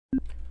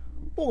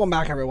Welcome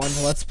back, everyone,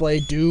 to Let's Play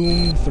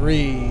Doom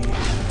 3.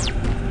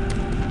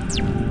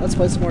 Let's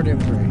play some more Doom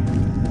 3.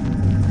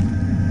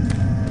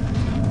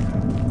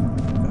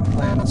 Been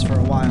playing this for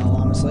a while,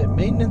 honestly.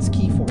 Maintenance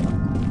key 4.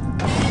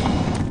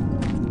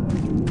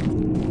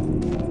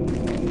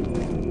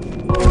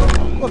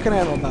 Looking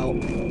at a belt.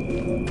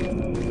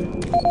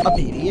 A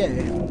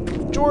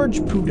PDA. George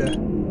Puda.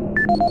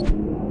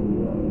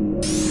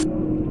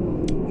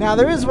 Now,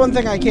 there is one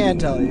thing I can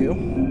tell you,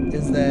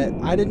 is that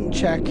I didn't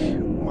check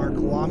Mark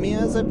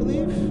Lamia's, I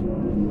believe.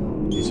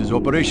 This is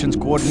Operations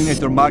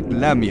Coordinator Mark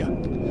Lamia,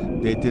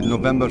 dated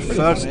November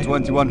 1st,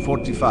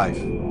 2145.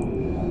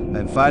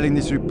 I'm filing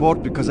this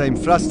report because I am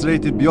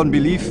frustrated beyond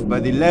belief by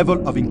the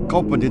level of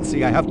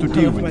incompetency I have to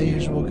deal with. My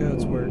usual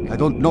codes work. I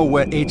don't know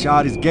where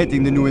HR is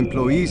getting the new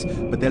employees,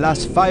 but the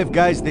last 5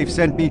 guys they've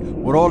sent me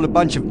were all a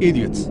bunch of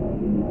idiots.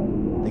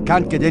 They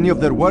can't get any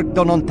of their work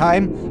done on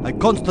time. I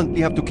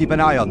constantly have to keep an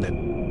eye on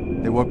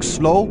them. They work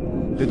slow,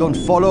 they don't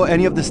follow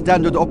any of the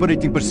standard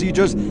operating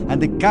procedures,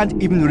 and they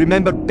can't even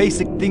remember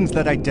basic things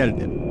that I tell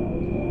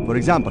them. For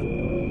example,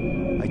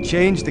 I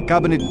changed the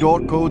cabinet door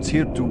codes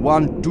here to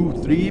 1, 2,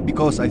 3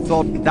 because I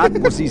thought that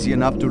was easy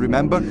enough to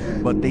remember,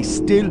 but they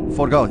still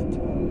forgot it.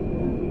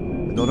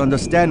 I don't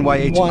understand why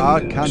HR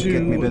can't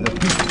get me better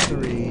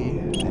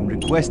people. I'm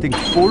requesting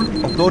full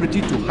authority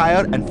to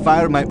hire and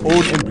fire my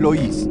own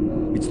employees.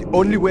 It's the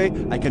only way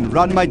I can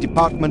run my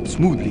department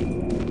smoothly.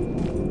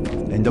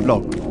 End of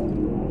log.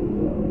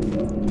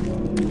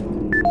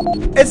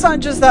 It's not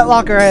just that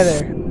locker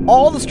either.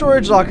 All the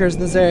storage lockers in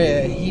this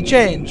area, he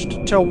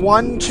changed to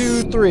 1,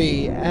 2,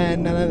 3,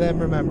 and none of them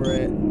remember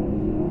it.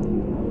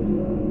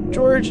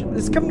 George,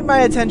 it's come to my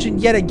attention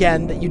yet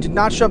again that you did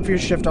not show up for your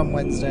shift on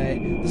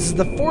Wednesday. This is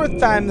the 4th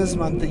time this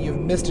month that you've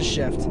missed a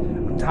shift.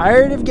 I'm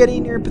tired of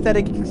getting your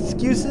pathetic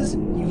excuses.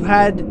 You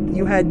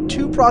had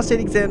 2 prostate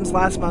exams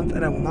last month,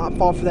 and I will not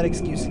fall for that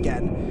excuse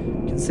again.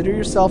 Consider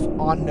yourself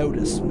on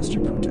notice,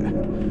 Mr. Puta.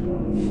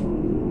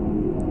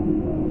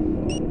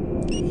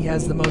 He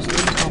has the most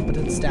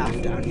incompetent staff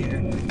down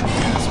here.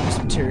 Hazardous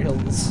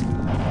materials.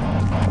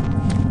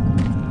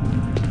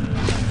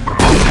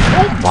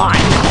 Oh my!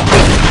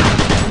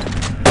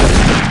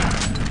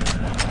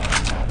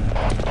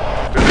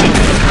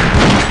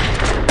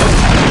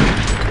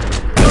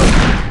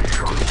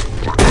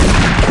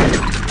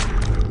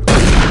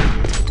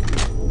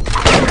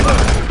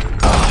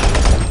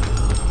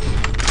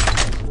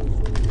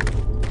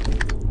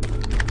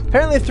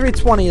 Apparently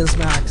 320 is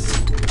max.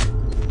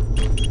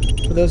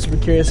 For those who are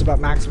curious about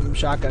maximum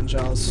shotgun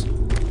shells,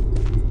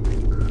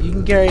 you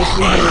can carry 300.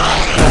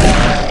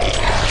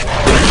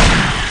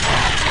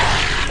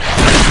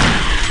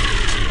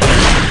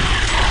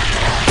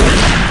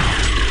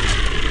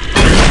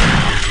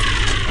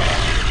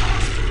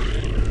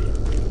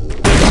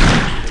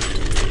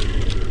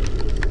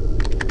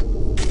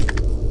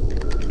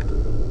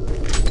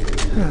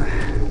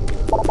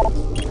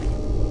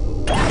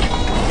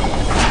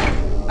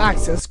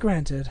 Access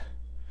granted.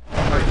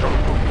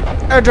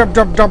 Jump, jump,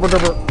 jump, jump,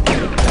 jump.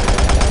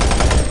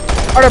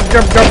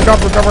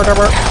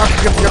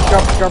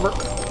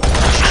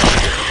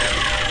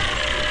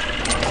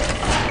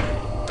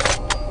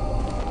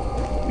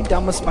 We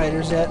done with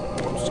spiders yet?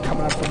 Just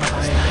coming up from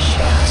behind.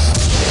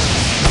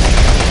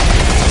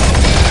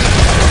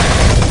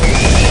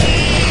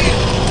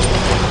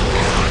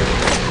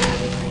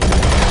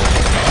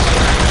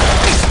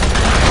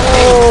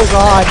 Oh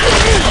god.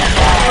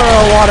 There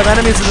are a lot of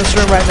enemies in this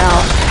room right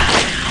now.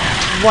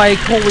 Like,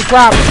 holy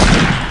crap.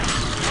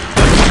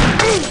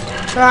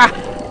 Ah!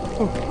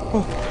 Oh,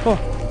 oh, oh.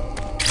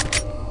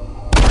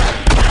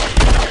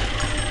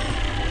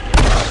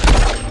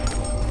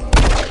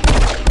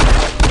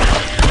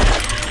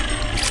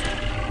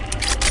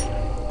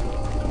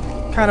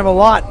 Kind of a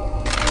lot.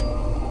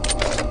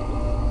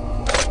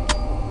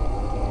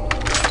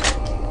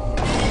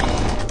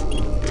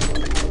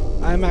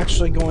 I'm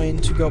actually going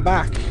to go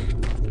back.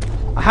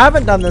 I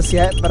haven't done this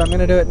yet, but I'm going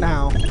to do it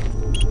now.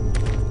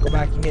 Go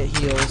back and get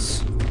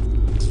heals.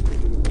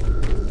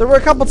 There were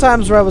a couple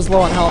times where I was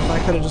low on health and I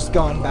could have just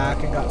gone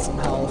back and got some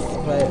health,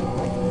 but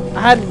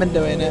I hadn't been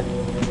doing it.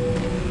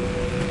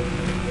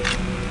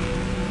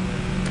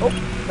 Oh,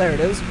 there it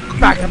is.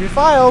 Back up your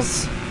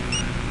files.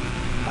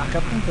 Back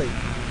up complete.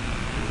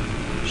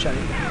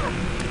 Shutting down.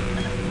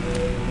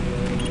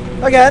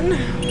 Again,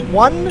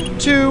 1,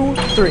 2,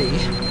 3.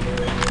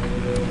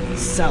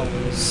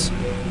 Cells.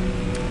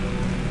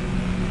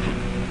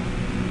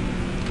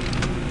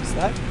 Is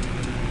that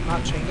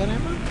not chain gun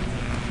ammo?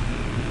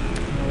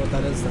 What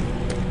that is then.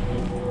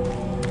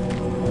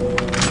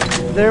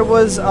 There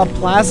was a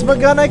plasma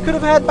gun I could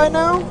have had by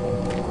now?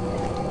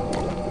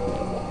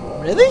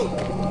 Really?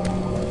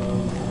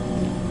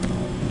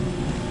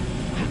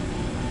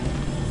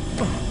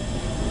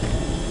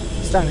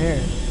 It's down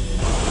here.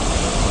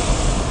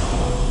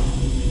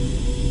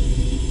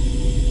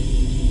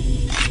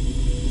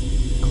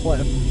 Clip.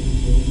 I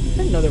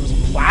didn't know there was a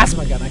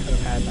plasma gun I could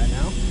have had by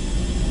now.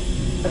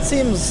 That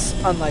seems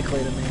unlikely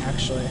to me,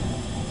 actually.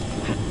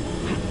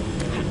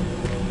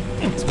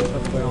 To be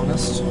perfectly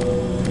honest.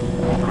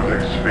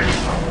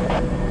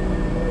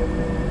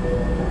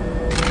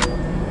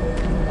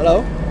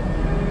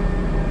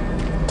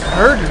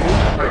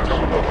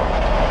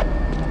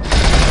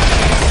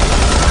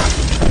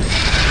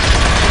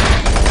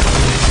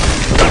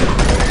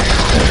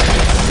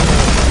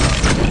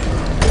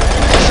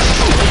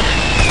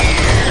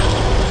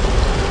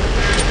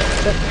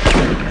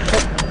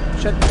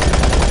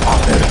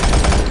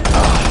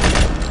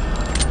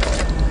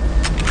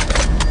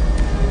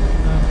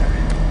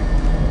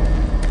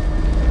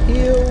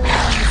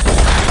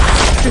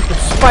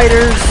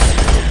 fighters.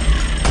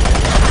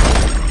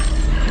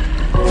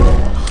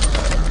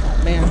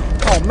 Oh man.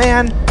 Oh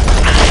man.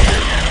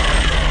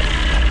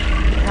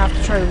 I have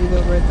to try to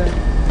reload right there.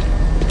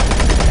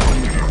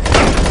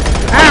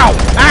 Ow!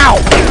 Ow!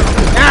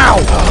 Ow!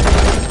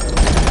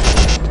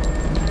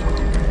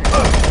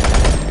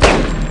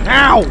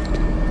 Ow!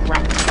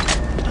 Crap.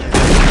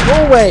 Go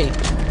away!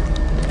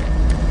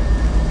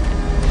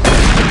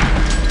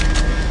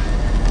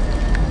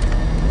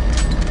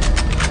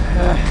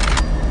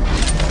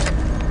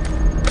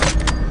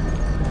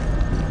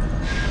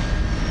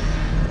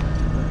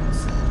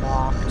 It's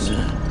locked.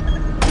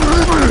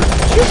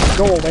 Just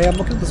go away, I'm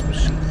looking at this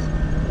machine.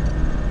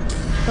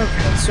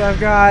 Okay, so I've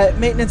got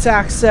maintenance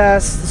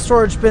access, the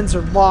storage bins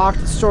are locked,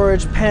 the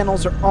storage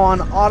panels are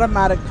on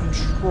automatic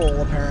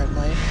control,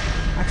 apparently.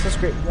 Access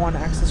grade 1,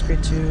 access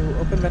grade 2,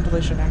 open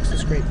ventilation,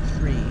 access grade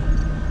 3.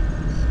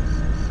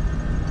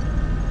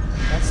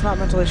 That's not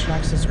ventilation,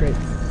 access grade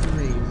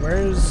 3.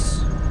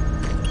 Where's...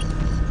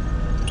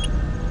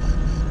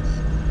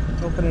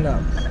 Open it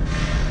up.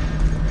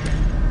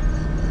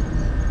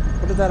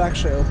 What did that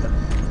actually open?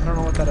 I don't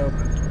know what that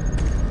opened.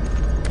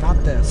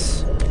 Not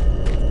this.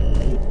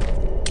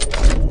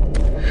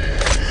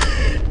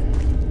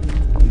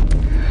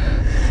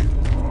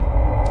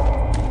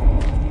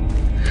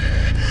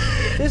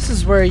 This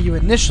is where you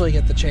initially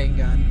get the chain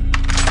gun.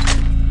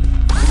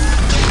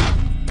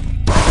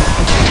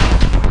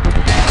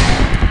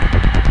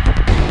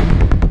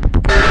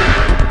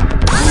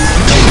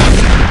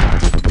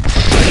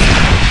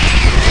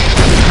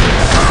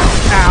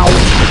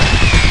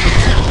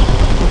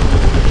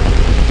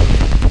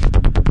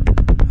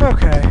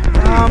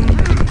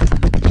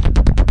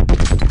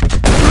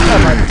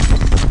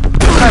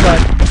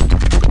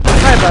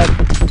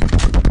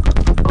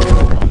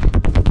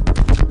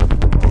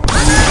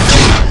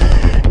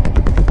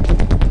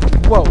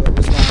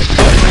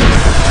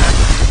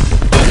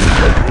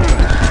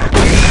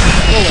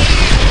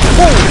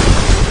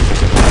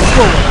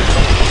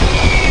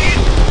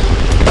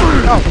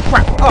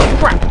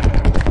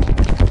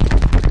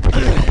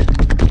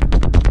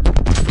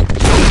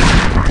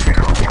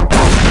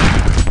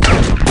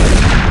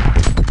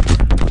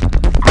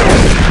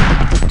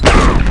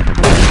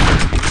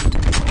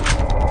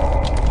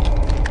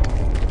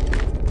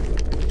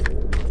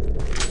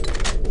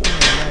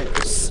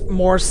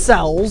 More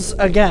cells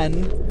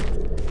again.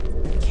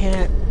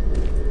 Can't.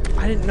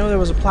 I didn't know there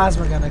was a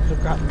plasma gun I could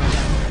have gotten right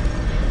now.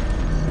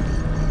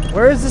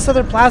 Where is this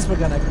other plasma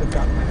gun I could have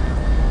gotten right now?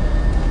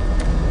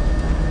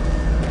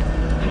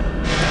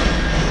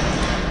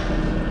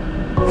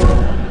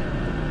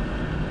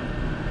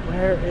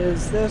 Where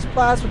is this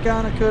plasma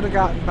gun I could have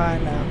gotten by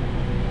now?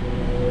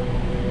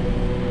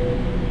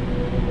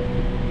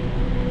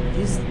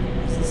 Is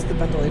this the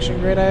ventilation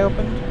grate I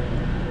opened?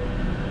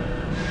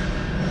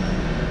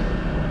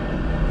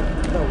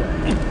 No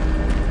way.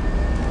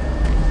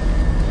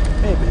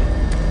 Maybe.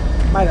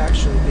 Might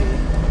actually be.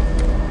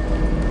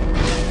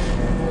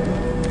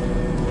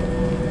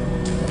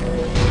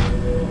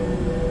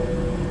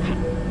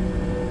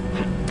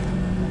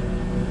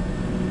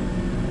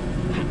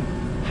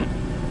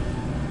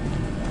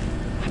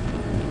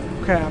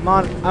 Okay,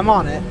 I'm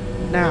on it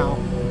now.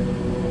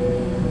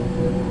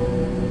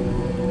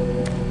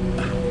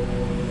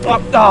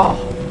 Oh!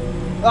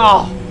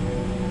 Oh!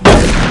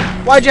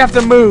 Why'd you have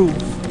to move?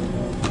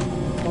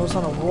 I was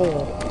on a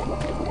roll.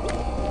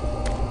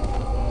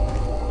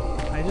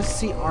 I just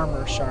see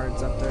armor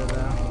shards up there,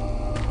 though.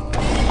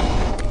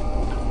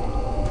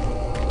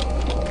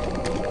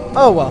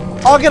 Oh well,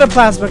 I'll get a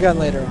plasma gun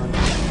later on.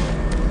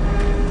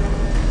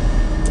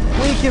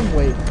 We can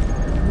wait.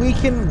 We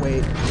can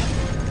wait.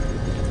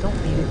 Don't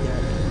need it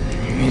yet.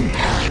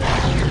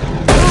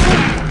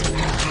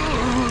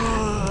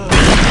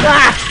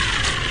 Ah!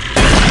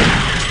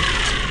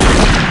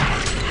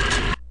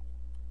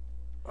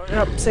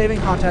 Yep, saving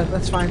content,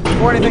 that's fine.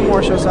 Before anything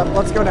more shows up,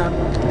 let's go down.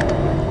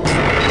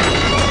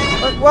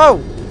 Whoa!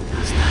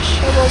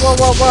 Whoa, whoa, whoa,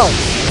 whoa, whoa!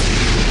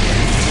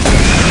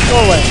 Go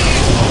away.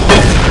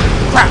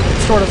 Crap, the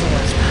store doesn't work.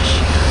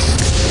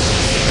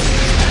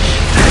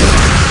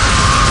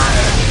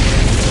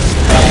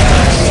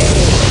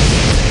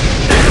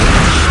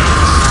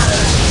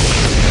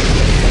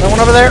 Another one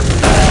over there.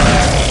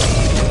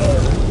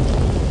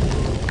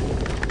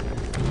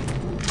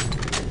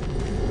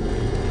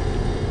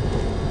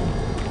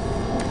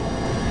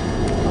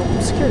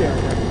 Security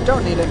armor.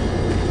 Don't need it.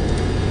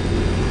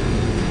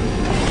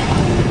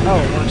 Oh,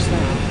 it works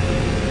now.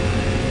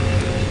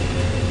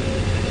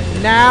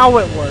 Now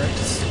it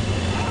works.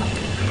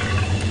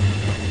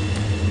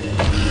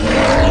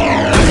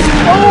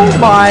 Oh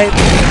my!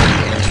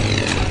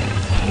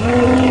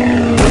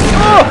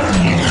 Oh!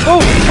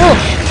 Oh! Oh!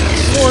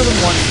 More than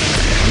one.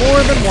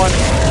 More than one.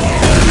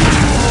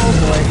 Oh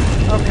boy.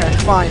 Okay,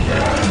 fine.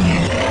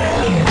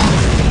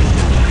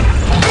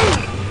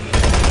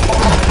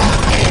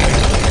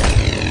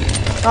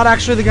 Not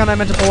actually the gun I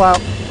meant to pull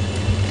out.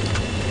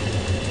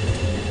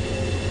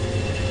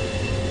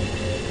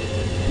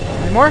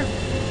 Any more?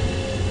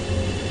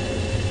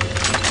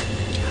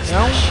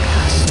 No?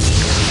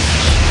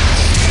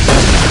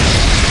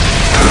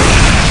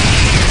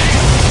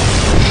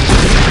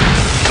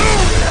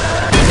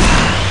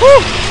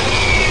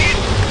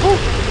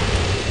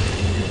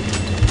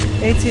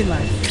 18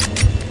 life.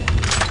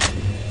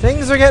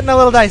 Things are getting a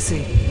little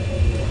dicey.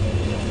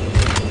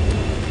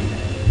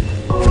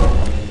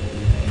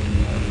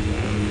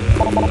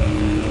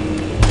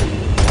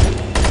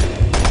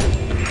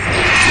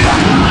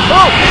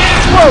 Whoa!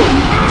 Whoa!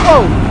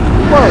 Whoa!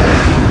 Whoa!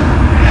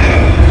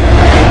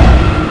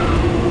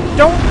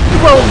 Don't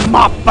throw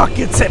mop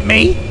buckets at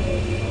me!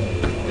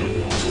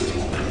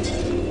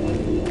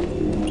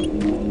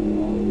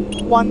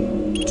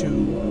 One, two.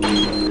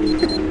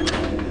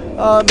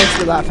 Oh, it makes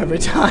me laugh every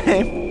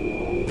time.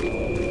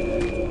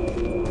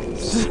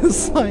 It's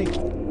just like,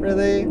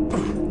 really?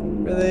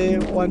 Really?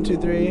 One, two,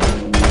 three.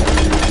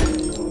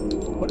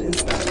 What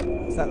is that?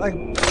 Is that like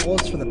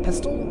bullets for the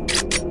pistol?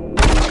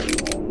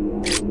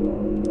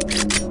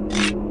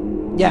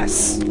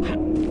 Yes.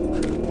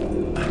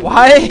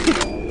 Why?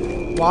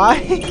 Why?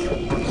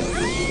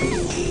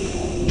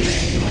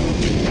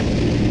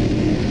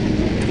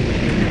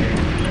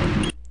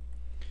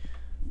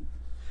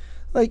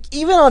 Like,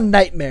 even on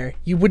Nightmare,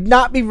 you would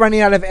not be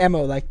running out of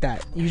ammo like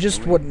that. You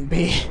just wouldn't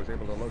be. I was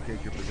able to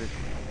locate your position.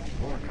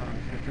 More comm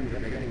systems are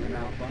beginning to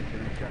malfunction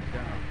and shut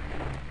down.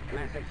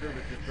 Massive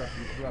service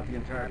disruptions throughout the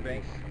entire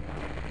base.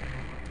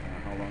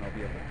 How long I'll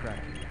be able to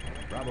track you.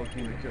 Bravo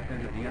team has just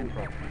entered the end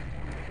focus.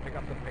 Pick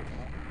up the pace.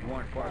 You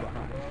aren't far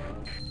behind.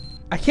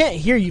 I can't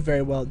hear you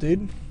very well,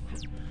 dude.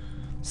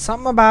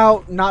 Something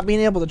about not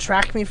being able to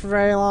track me for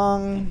very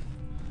long.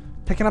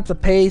 Picking up the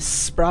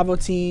pace. Bravo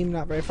team,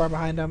 not very far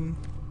behind them.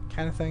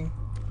 Kind of thing.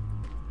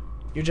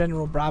 Your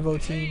general Bravo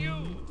team. Hey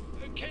you!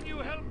 Can you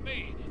help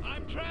me?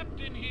 I'm trapped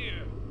in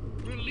here.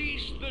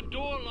 Release the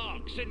door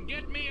locks and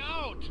get me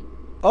out.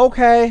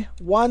 Okay,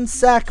 one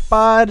sec,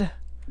 bud.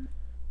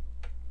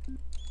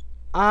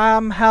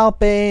 I'm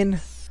helping.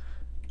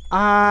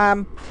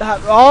 Oh!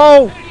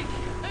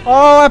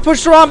 Oh, I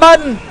pushed the wrong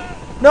button!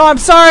 No, I'm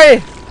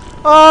sorry!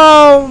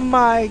 Oh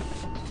my...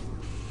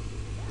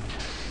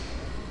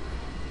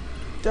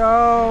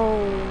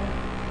 Oh.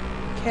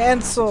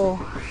 Cancel.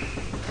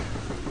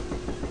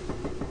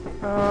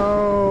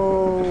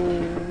 Oh.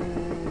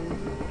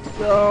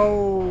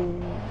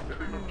 No.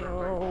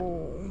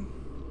 No.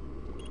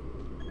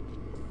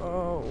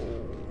 Oh.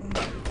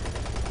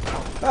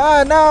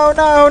 Ah, no,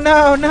 no,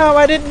 no, no,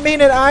 I didn't mean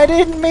it. I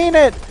didn't mean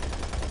it.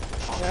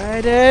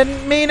 I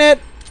didn't mean it.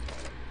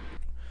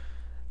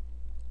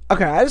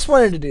 Okay, I just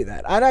wanted to do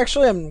that.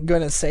 I'm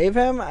going to save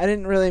him. I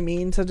didn't really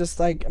mean to just,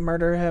 like,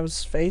 murder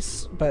his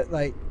face, but,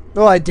 like,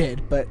 well, I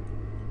did, but...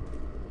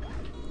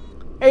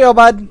 Here you go,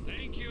 bud.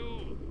 Thank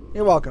you.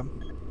 You're welcome.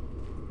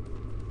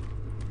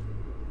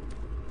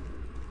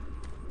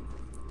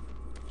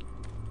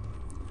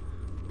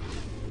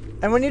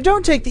 And when you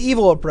don't take the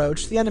evil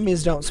approach, the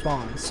enemies don't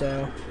spawn,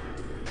 so...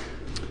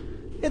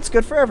 It's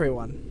good for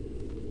everyone.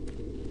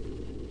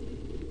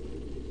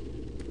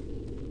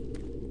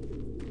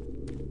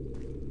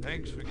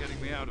 Thanks for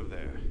getting me out of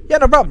there. Yeah,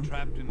 no problem. I'm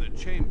trapped in the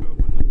chamber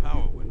when the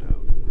power went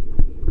out.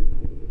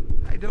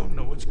 I don't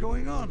know what's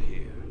going on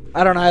here.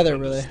 I don't either, I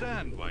really.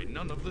 understand why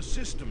none of the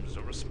systems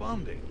are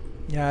responding.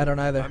 Yeah, I don't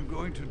either. I'm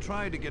going to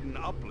try to get an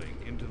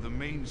uplink into the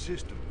main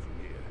system from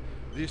here.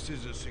 This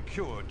is a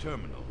secure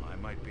terminal. I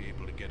might be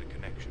able to get a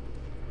connection.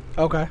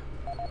 Okay.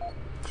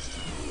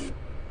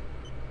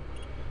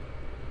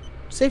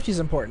 Safety is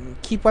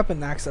important. Keep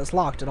weapon access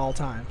locked at all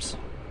times.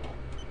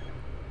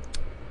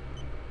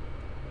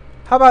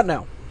 How about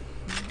no?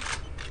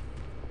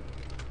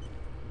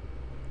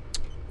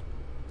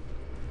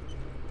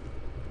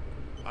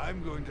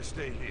 I'm going to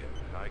stay here.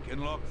 I can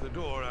lock the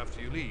door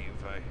after you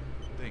leave. I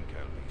think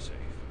I'll be safe.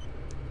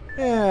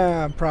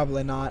 Yeah,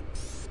 probably not.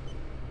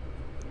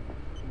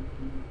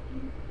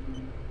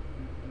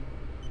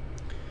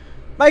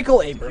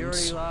 Michael Abrams.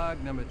 Security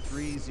log number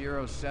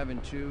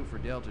 3072 for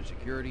Delta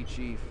Security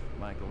Chief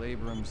Michael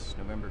Abrams,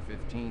 November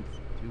 15th,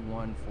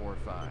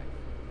 2145.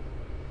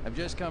 I've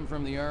just come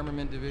from the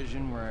Armament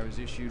Division where I was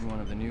issued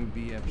one of the new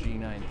BFG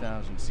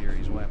 9000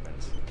 series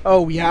weapons.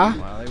 Oh, yeah?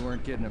 Well, they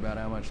weren't kidding about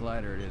how much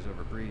lighter it is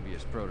over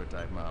previous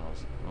prototype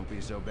models. Won't be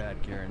so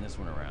bad carrying this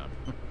one around.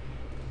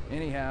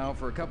 Anyhow,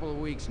 for a couple of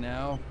weeks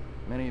now,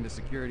 many of the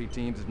security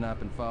teams have not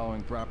been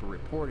following proper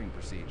reporting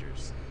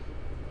procedures.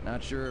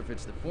 Not sure if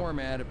it's the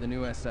format of the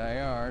new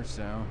SIR,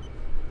 so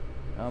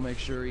I'll make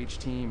sure each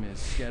team is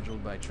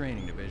scheduled by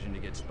Training Division to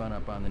get spun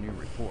up on the new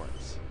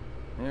reports.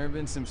 There have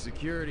been some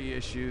security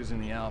issues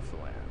in the Alpha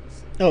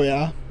Labs. Oh,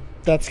 yeah.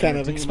 That's kind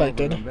of Team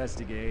expected. over to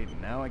investigate,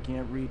 and now I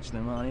can't reach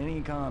them on any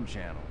comm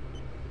channel.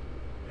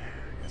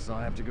 Guess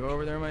I'll have to go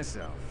over there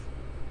myself.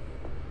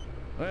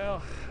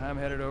 Well, I'm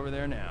headed over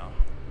there now.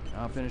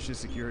 I'll finish the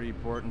security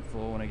report in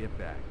full when I get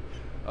back.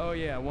 Oh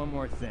yeah, one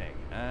more thing.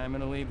 I'm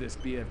gonna leave this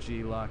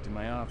BFG locked in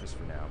my office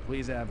for now.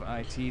 Please have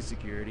IT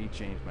security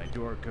change my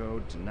door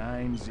code to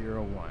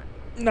 901.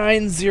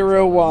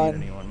 901.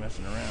 Anyone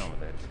messing around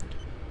with it.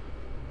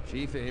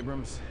 Chief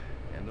Abrams,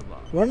 end of log.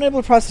 You weren't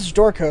able to process your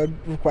door code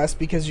request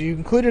because you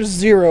included a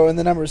 0 in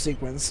the number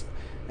sequence.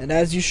 And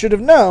as you should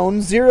have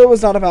known, 0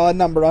 is not a valid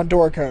number on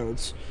door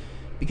codes.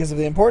 Because of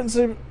the importance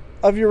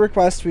of your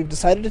request, we've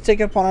decided to take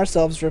it upon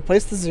ourselves to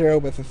replace the 0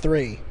 with a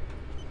 3.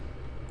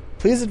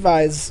 Please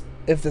advise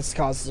if this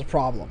causes a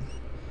problem.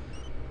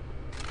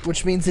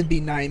 Which means it'd be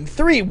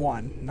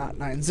 931, not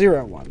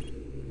 901.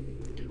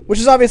 Which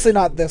is obviously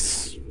not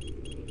this.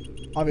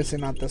 Obviously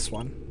not this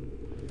one.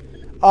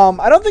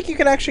 I don't think you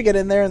can actually get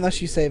in there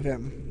unless you save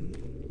him.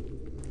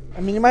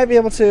 I mean, you might be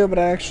able to, but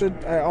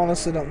I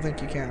honestly don't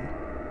think you can.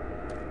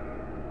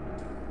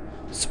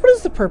 So what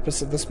is the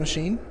purpose of this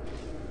machine?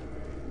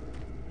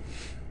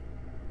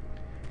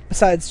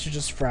 Besides to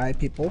just fry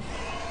people.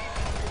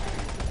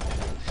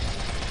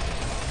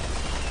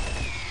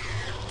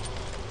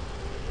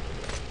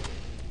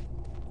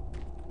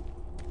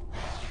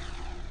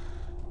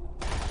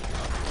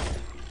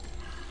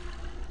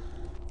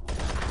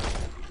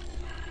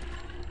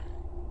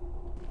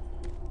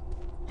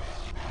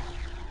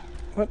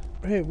 What?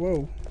 Hey,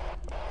 whoa.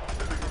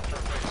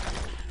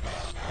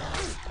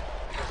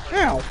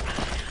 Ow!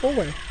 Go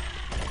away.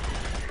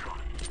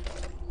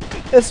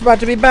 It's about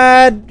to be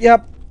bad.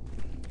 Yep.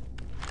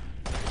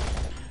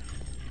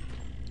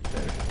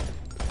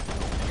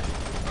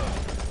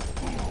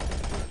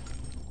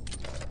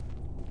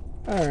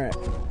 Alright.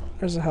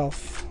 There's a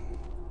health.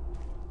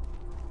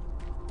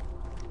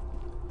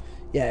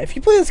 Yeah, if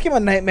you play this game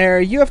on Nightmare,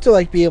 you have to,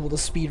 like, be able to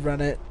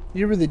speedrun it.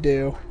 You really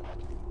do.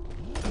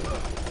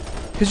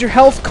 Because your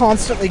health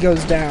constantly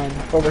goes down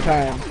over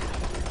time.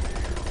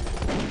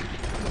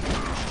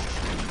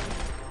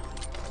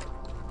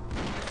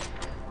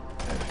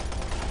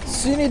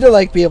 So you need to,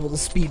 like, be able to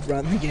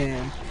speedrun the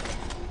game.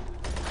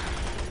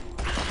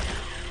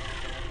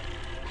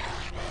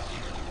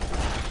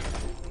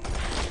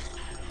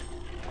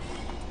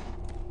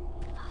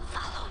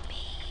 Follow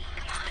me.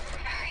 Come on,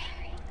 hurry.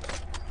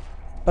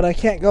 But I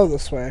can't go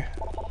this way.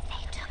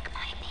 They took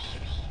my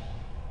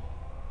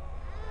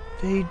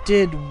baby. They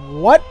did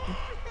what?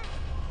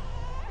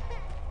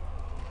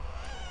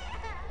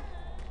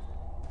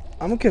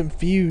 I'm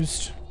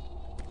confused.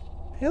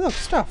 Hey, look,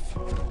 stuff.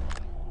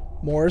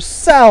 More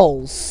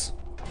cells.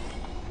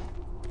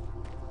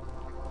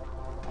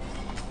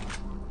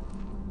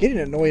 Getting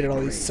annoyed at all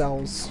these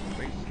cells.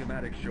 Base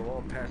schematics show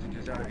all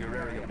passages out of your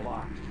area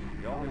blocked.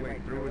 The only way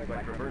through is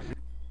by traversing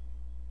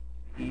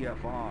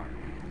EFR,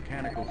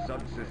 mechanical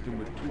subsystem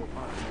with 2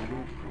 possible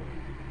routes through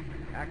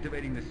it.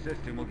 Activating the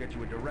system will get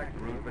you a direct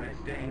route, but it's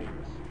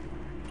dangerous.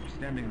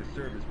 Extending the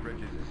service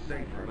bridges is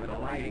safer, but the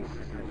lighting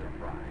systems are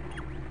fried.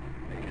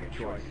 Make a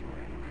choice,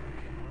 Ray.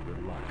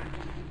 Good luck.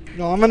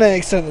 No, I'm gonna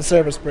extend the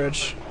service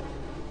bridge.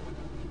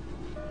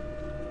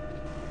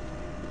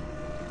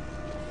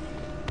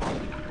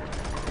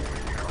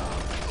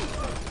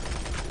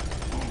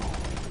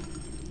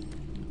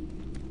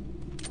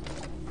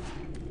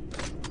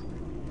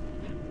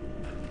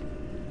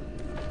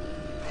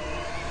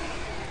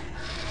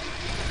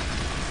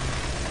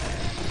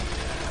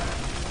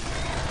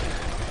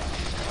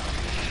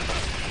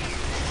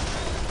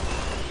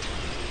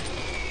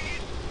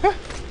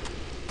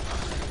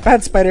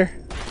 Bad spider.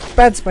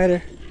 Bad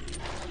spider.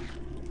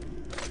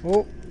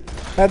 Oh,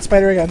 bad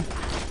spider again.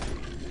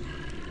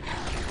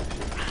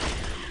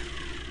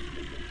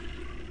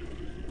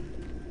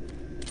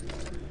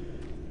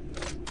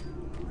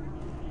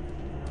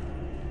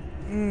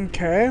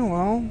 Okay,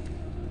 well.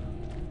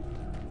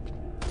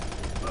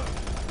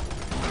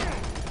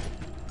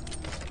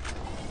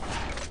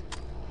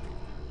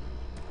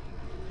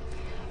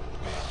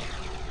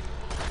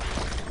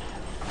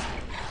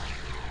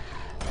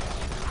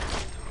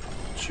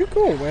 You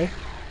go away.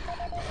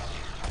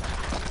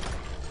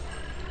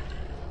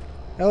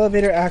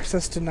 Elevator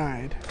access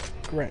denied.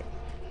 Great.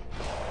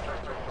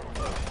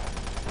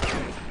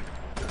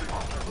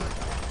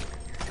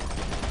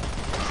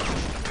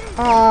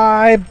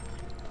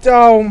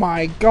 Oh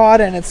my god,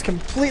 and it's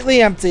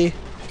completely empty.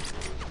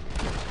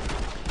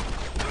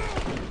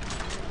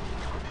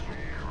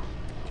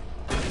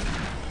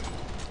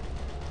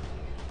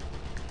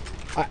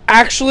 I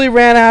actually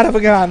ran out of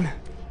a gun.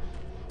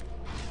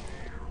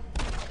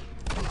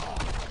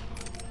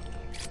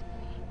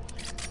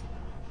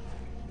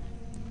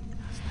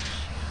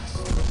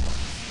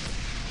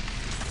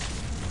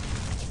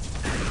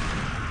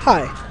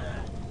 Hi.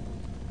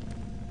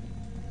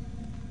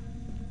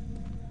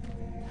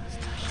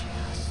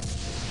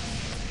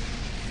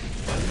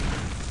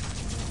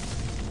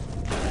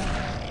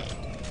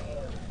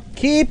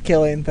 Keep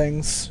killing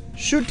things.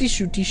 Shooty,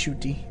 shooty,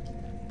 shooty.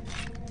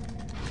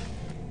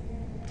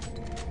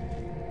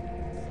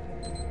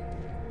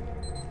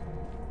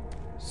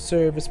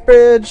 Service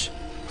bridge.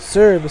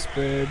 Service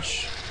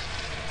bridge.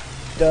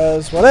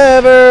 Does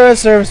whatever a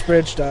service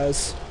bridge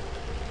does.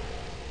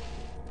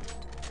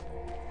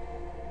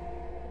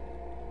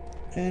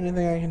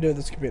 Anything I can do with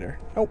this computer?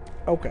 Nope.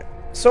 Okay.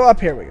 So up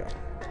here we go.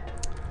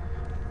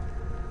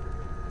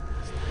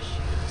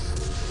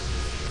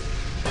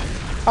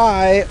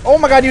 Hi. Oh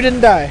my god, you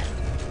didn't die.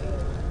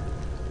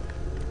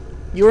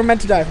 You were meant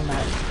to die from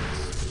that.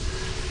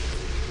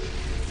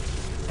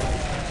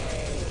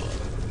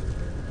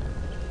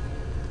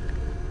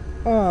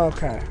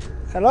 Okay.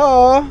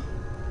 Hello?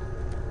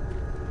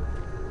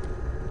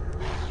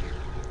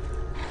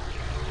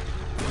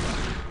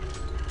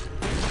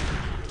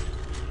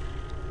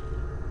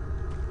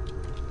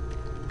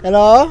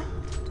 Hello?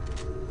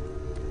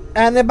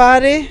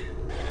 Anybody?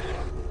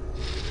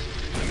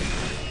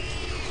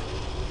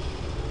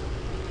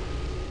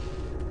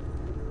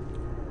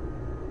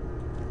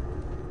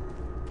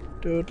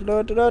 Do do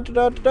do do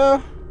do do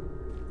do.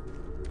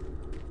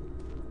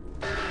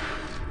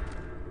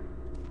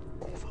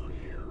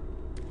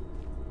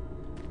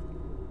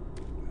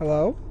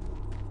 Hello?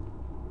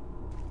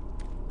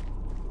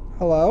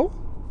 Hello?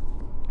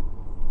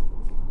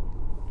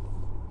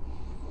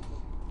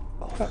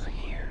 Over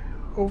here.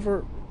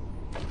 Over.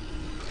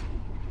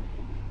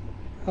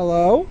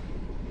 Hello?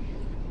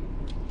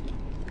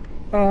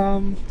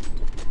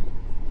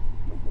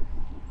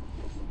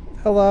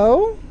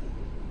 Hello?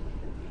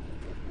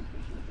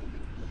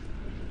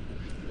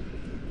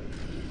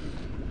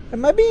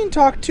 Am I being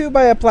talked to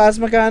by a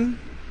plasma gun?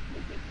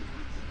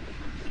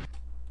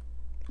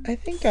 I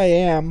think I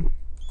am.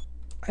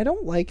 I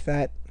don't like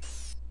that.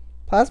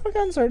 Plasma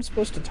guns aren't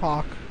supposed to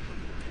talk.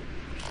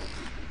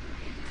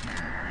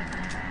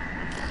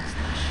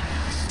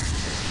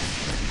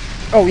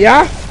 Oh,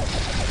 yeah?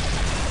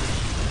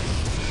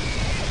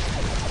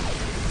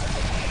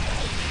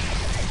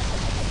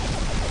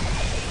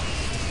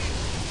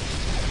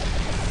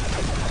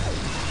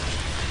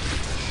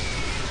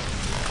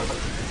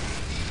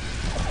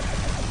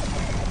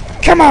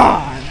 Come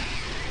on!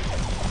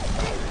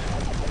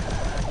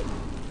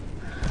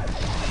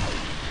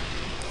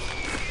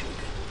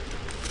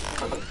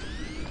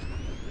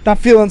 Not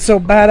feeling so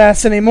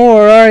badass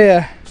anymore, are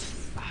ya?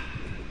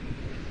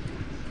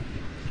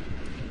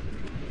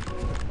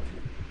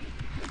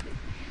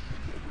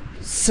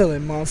 Silly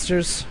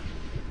monsters.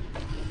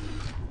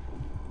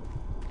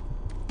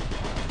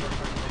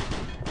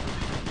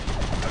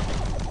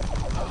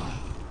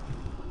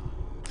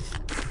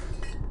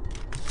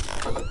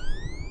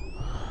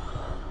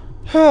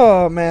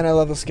 Oh man, I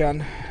love this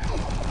gun.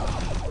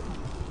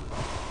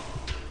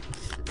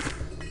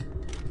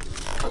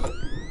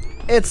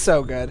 It's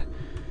so good.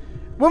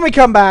 When we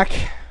come back,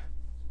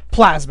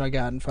 plasma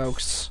gun,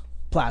 folks.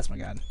 Plasma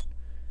gun.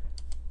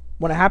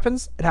 When it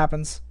happens, it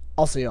happens.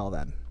 I'll see you all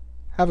then.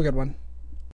 Have a good one.